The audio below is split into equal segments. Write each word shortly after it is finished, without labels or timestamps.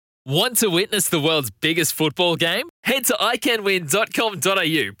Want to witness the world's biggest football game? Head to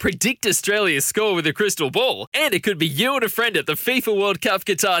iCanWin.com.au, predict Australia's score with a crystal ball, and it could be you and a friend at the FIFA World Cup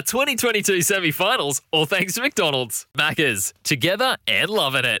Qatar 2022 semi-finals, all thanks to McDonald's. Maccas, together and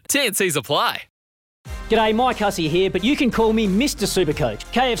loving it. TNCs apply. G'day, Mike Hussey here, but you can call me Mr. Supercoach.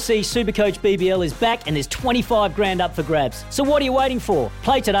 KFC Supercoach BBL is back and there's 25 grand up for grabs. So what are you waiting for?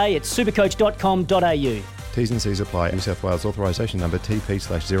 Play today at supercoach.com.au. T's and C's apply. New South Wales authorisation number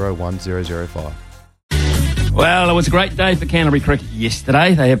TP/01005. Well, it was a great day for Canterbury cricket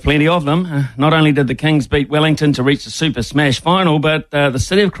yesterday. They have plenty of them. Not only did the Kings beat Wellington to reach the Super Smash final, but the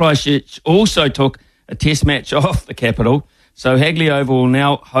City of Christchurch also took a test match off the capital. So Hagley Oval will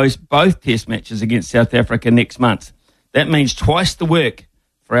now host both test matches against South Africa next month. That means twice the work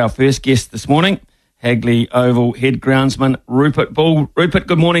for our first guest this morning, Hagley Oval head groundsman Rupert Ball. Rupert,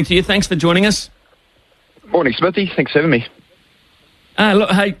 good morning to you. Thanks for joining us. Morning, Smithy. Thanks for having me.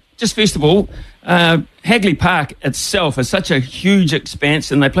 Look, hey, just first of all, Hagley Park itself is such a huge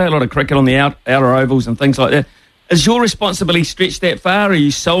expanse and they play a lot of cricket on the outer ovals and things like that. Is your responsibility stretched that far, or are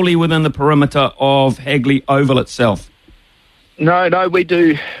you solely within the perimeter of Hagley Oval itself? No, we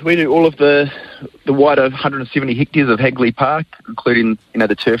do all of the wider 170 hectares of Hagley Park, including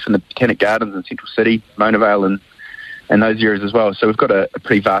the turf and the Botanic Gardens in Central City, Mona Vale and those areas as well. So we've got a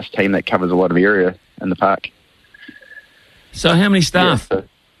pretty vast team that covers a lot of area in the park. So how many staff?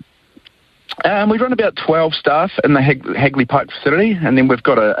 Yeah, we run about 12 staff in the Hagley Park facility, and then we've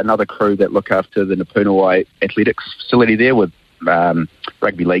got another crew that look after the Napunawai athletics facility there with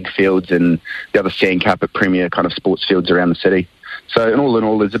rugby league fields and the other sand carpet premier kind of sports fields around the city. So in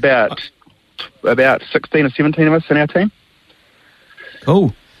all, there's about 16 or 17 of us in our team.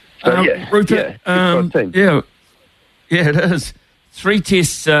 Cool. So, Rupert, yeah, it is. 3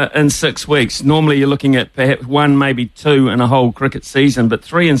 tests in 6 weeks. Normally you're looking at perhaps 1, maybe 2 in a whole cricket season, but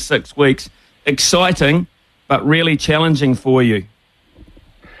 3 in 6 weeks. Exciting, but really challenging for you.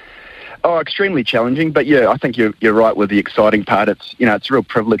 Oh, extremely challenging, but yeah, I think you're right with the exciting part. It's it's a real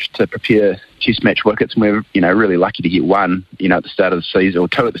privilege to prepare test match wickets, and we're really lucky to get 1 at the start of the season, or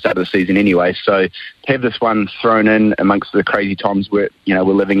 2 at the start of the season anyway. So to have this one thrown in amongst the crazy times we're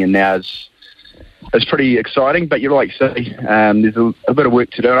living in now is pretty exciting. But you're like say, there's a bit of work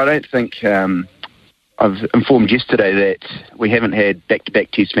to do. I don't think I've informed yesterday that we haven't had back-to-back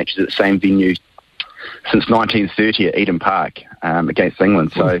test matches at the same venue since 1930 at Eden Park against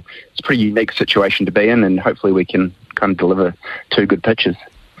England. So it's a pretty unique situation to be in, and hopefully we can kind of deliver 2 good pitches.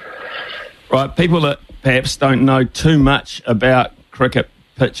 Right, people that perhaps don't know too much about cricket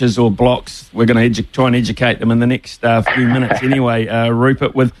pitches or blocks, we're going to try and educate them in the next few minutes anyway,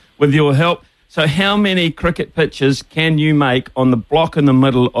 Rupert, with your help. So how many cricket pitches can you make on the block in the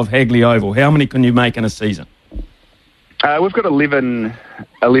middle of Hagley Oval? How many can you make in a season? We've got 11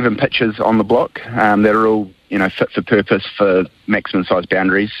 pitches on the block that are all fit for purpose for maximum size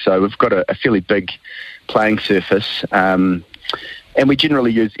boundaries. So we've got a fairly big playing surface, and we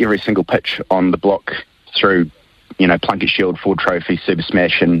generally use every single pitch on the block through Plunkett Shield, Ford Trophy, Super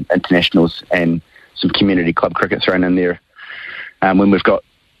Smash and internationals, and some community club cricket thrown in there when we've got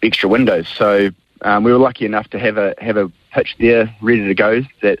extra windows. So we were lucky enough to have a pitch there ready to go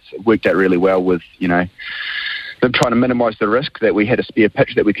that's worked out really well with them trying to minimise the risk, that we had a spare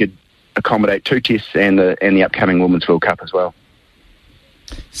pitch that we could accommodate 2 tests and the upcoming Women's World Cup as well.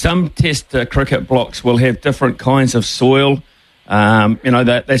 Some test cricket blocks will have different kinds of soil.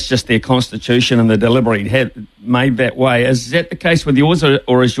 That's just their constitution and the delivery made that way. Is that the case with yours,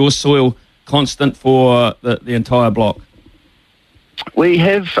 or is your soil constant for the entire block? We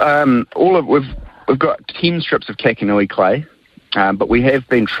have we've got 10 strips of Kakanui clay. But we have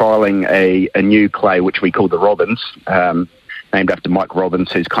been trialling a new clay, which we call the Robbins, named after Mike Robbins,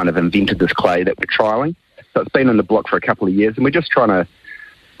 who's kind of invented this clay that we're trialling. So it's been in the block for a couple of years, and we're just trying to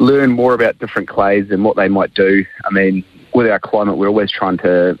learn more about different clays and what they might do. I mean, with our climate, we're always trying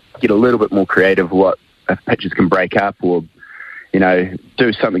to get a little bit more creative what if pitches can break up or,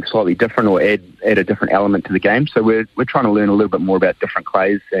 do something slightly different or add a different element to the game. So we're trying to learn a little bit more about different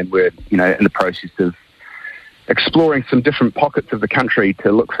clays, and we're, in the process of exploring some different pockets of the country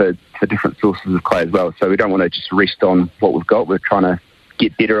to look for different sources of clay as well. So we don't want to just rest on what we've got. We're trying to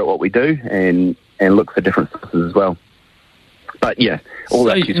get better at what we do and look for different sources as well. But yeah, all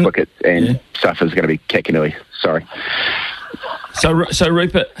that test wickets and stuff is going to be Kakanui. Sorry. So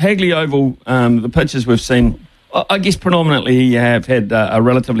Rupert, Hagley Oval, the pitches we've seen, I guess predominantly have had a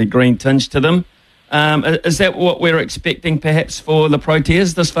relatively green tinge to them. Is that what we're expecting perhaps for the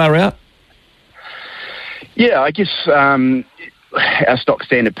Proteas this far out? Yeah, I guess our stock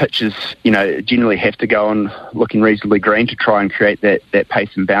standard pitches, generally have to go on looking reasonably green to try and create that pace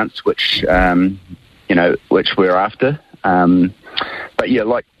and bounce, which we're after. But yeah,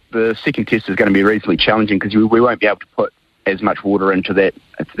 like the second test is going to be reasonably challenging because we won't be able to put as much water into that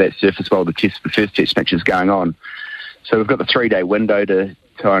surface while the first test match is going on. So we've got the 3-day window to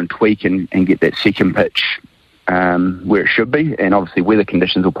try and tweak and get that second pitch where it should be, and obviously weather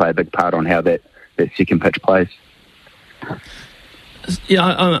conditions will play a big part on how that second pitch plays.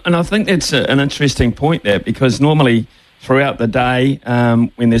 Yeah, and I think that's an interesting point there, because normally throughout the day,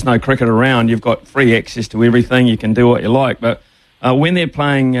 when there's no cricket around, you've got free access to everything, you can do what you like, but when they're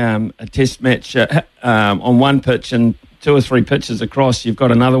playing a test match on one pitch and 2 or 3 pitches across, you've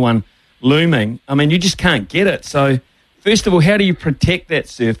got another one looming. I mean, you just can't get it. So first of all, how do you protect that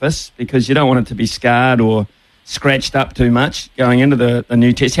surface? Because you don't want it to be scarred or scratched up too much going into the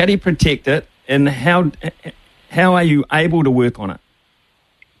new test. How do you protect it, and how are you able to work on it?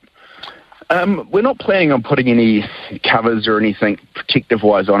 We're not planning on putting any covers or anything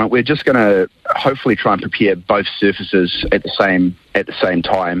protective-wise on it. We're just going to hopefully try and prepare both surfaces at the same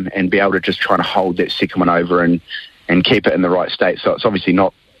time and be able to just try to hold that second one over and keep it in the right state. So it's obviously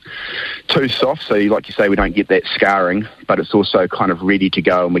not too soft, so like you say, we don't get that scarring, but it's also kind of ready to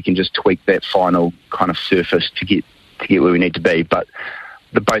go, and we can just tweak that final kind of surface to get where we need to be. But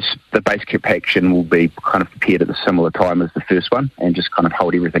the base compaction will be kind of prepared at a similar time as the first one, and just kind of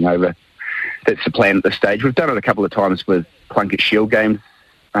hold everything over. That's the plan at this stage. We've done it a couple of times with Plunket Shield games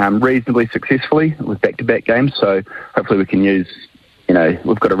reasonably successfully with back-to-back games, so hopefully we can use,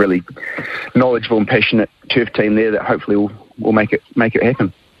 we've got a really knowledgeable and passionate turf team there that hopefully will make it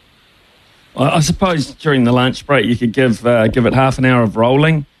happen. I suppose during the lunch break you could give it half an hour of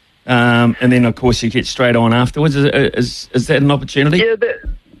rolling, and then of course you get straight on afterwards. Is that an opportunity? Yeah,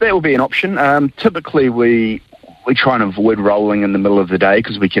 that will be an option. Typically we try and avoid rolling in the middle of the day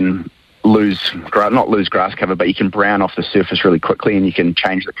because we can not lose grass cover, but you can brown off the surface really quickly, and you can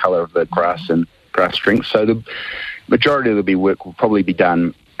change the colour of the grass and grass strength. So the majority of the work will probably be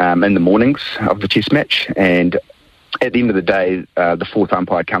done in the mornings of the test match, and at the end of the day, the fourth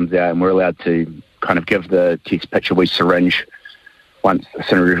umpire comes out and we're allowed to kind of give the test pitch a wee syringe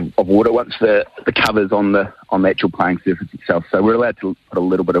of water once the cover's on the actual playing surface itself. So we're allowed to put a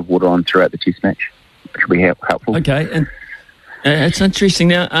little bit of water on throughout the test match, which will be helpful. Okay, and it's interesting.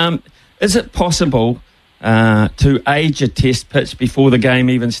 Now, is it possible to age a test pitch before the game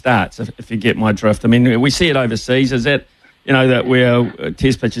even starts, if you get my drift? I mean, we see it overseas. Is that, that where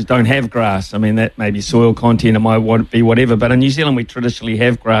test pitches don't have grass? I mean, that may be soil content, it might be whatever, but in New Zealand we traditionally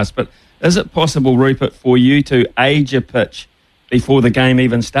have grass. But is it possible, Rupert, for you to age a pitch before the game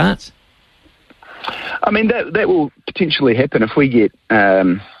even starts? I mean, that will potentially happen if we get,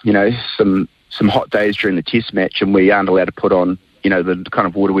 some hot days during the test match and we aren't allowed to put on, the kind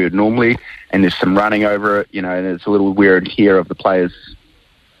of water we would normally, and there's some running over it, and there's a little wear and tear of the players,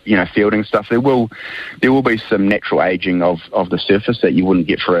 fielding stuff. There will be some natural aging of the surface that you wouldn't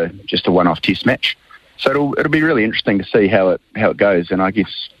get for just a one-off test match. So it'll be really interesting to see how it goes, and I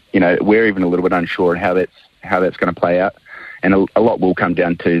guess, we're even a little bit unsure how that's going to play out, and a lot will come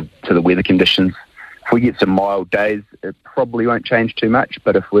down to the weather conditions. If we get some mild days, it probably won't change too much,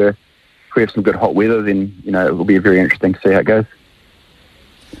 but if we have some good hot weather, then, it will be very interesting to see how it goes.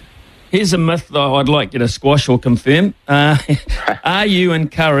 Here's a myth that I'd like you to squash or confirm. Are you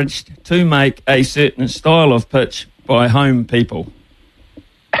encouraged to make a certain style of pitch by home people?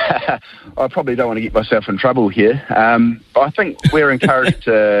 I probably don't want to get myself in trouble here. But I think we're encouraged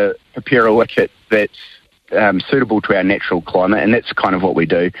to prepare a wicket that's suitable to our natural climate, and that's kind of what we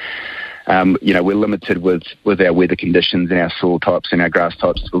do. We're limited with our weather conditions and our soil types and our grass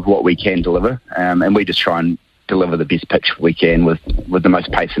types with what we can deliver, and we just try and deliver the best pitch we can with the most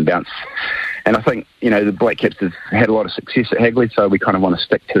pace and bounce. And I think, the Black Caps has had a lot of success at Hagley, so we kind of want to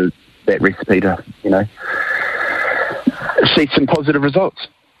stick to that recipe to, see some positive results.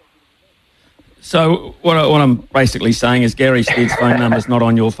 So what I'm basically saying is Gary Stead's phone number's not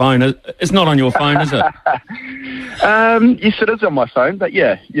on your phone. It's not on your phone, is it? Yes, it is on my phone, but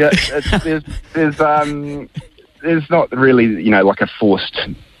yeah. There's not really, like a forced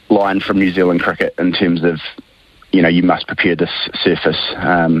line from New Zealand cricket in terms of, you must prepare this surface.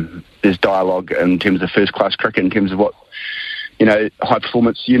 There's dialogue in terms of first-class cricket, in terms of what,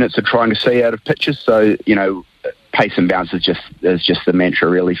 high-performance units are trying to see out of pitches. So, pace and bounce is just the mantra,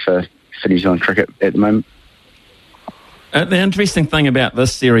 really, for New Zealand cricket at the moment. The interesting thing about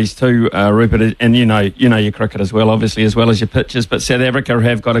this series too, Rupert, and you know your cricket as well, obviously, as well as your pitches, but South Africa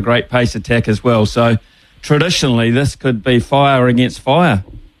have got a great pace attack as well. So traditionally, this could be fire against fire.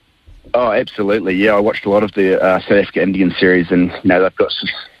 Oh, absolutely. Yeah, I watched a lot of the South Africa Indian series, and they've got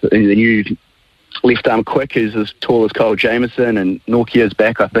the new left arm quick who's as tall as Kyle Jamieson, and Nortje's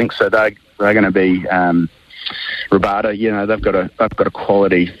back, I think. So they're going to be Rabada. They've got a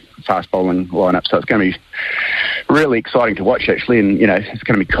quality fast bowling lineup. So it's going to be really exciting to watch, actually, and it's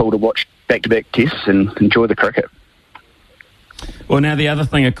going to be cool to watch back-to-back tests and enjoy the cricket. Well, now the other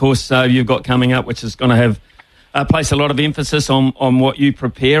thing, of course, you've got coming up, which is going to have place a lot of emphasis on what you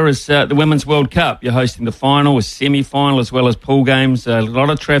prepare, is the Women's World Cup. You're hosting the final, a semi-final, as well as pool games. A lot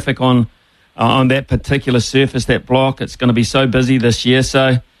of traffic on that particular surface, that block. It's going to be so busy this year.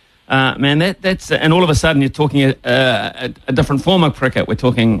 So, that's and all of a sudden you're talking a different form of cricket. We're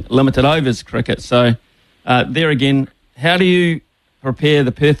talking limited overs cricket. So, there again, how do you prepare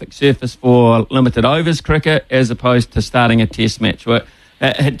the perfect surface for limited overs cricket as opposed to starting a test match?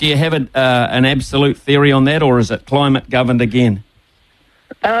 Do you have an absolute theory on that, or is it climate governed again?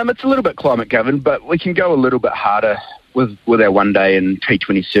 It's a little bit climate governed, but we can go a little bit harder with our one day and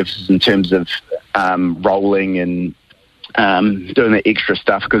T20 surfaces in terms of rolling and doing the extra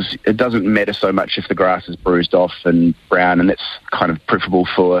stuff, because it doesn't matter so much if the grass is bruised off and brown, and that's kind of preferable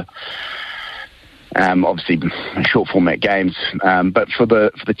for obviously short format games. But for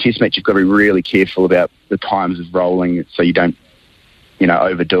the test match, you've got to be really careful about the times of rolling so you don't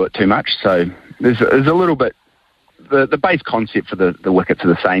overdo it too much. So there's a little bit, the base concept for the wickets are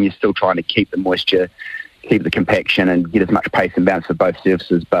the same. You're still trying to keep the moisture, keep the compaction, and get as much pace and bounce for both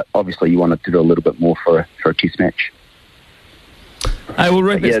surfaces, but obviously you want to do a little bit more for a test match. Hey, well,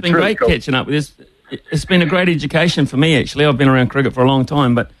 Rick, it's been really great catching up with this. It's been a great education for me, actually. I've been around cricket for a long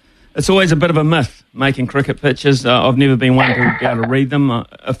time, but it's always a bit of a myth, making cricket pitches. I've never been one to be able to read them.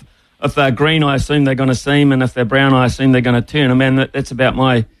 If they're green, I assume they're going to seam, and if they're brown, I assume they're going to turn. I mean, that's about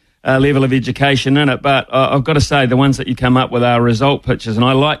my level of education in it. But I've got to say, the ones that you come up with are result pitches, and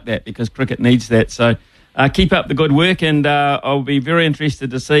I like that because cricket needs that. So keep up the good work, and I'll be very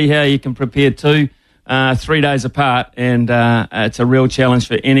interested to see how you can prepare 3 days apart. And it's a real challenge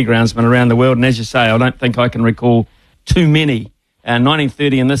for any groundsman around the world. And as you say, I don't think I can recall too many.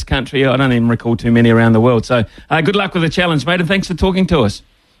 1930 in this country, I don't even recall too many around the world. So good luck with the challenge, mate, and thanks for talking to us.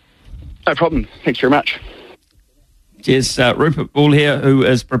 No problem. Thanks very much. Cheers. Rupert Ball here, who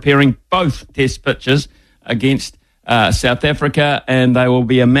is preparing both test pitches against South Africa, and they will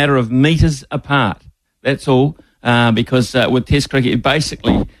be a matter of metres apart. That's all, because with test cricket,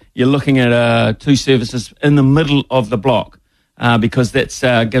 basically you're looking at two surfaces in the middle of the block, because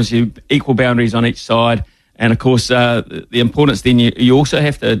that gives you equal boundaries on each side. And, of course, the importance then, you also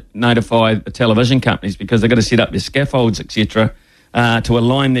have to notify the television companies, because they've got to set up their scaffolds, etc., to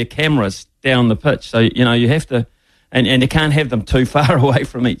align their cameras down the pitch. So, you have to, and you can't have them too far away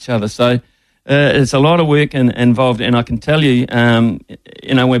from each other. So it's a lot of work involved. And I can tell you,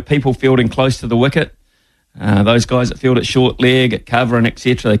 when people fielding close to the wicket, those guys that field at short leg, at cover and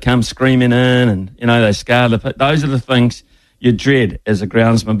etc., they come screaming in and, they scar the pitch. Those are the things you dread as a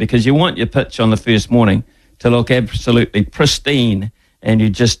groundsman, because you want your pitch on the first morning to look absolutely pristine, and you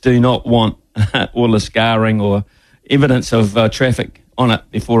just do not want all the scarring or evidence of traffic on it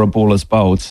before a ball is bowled.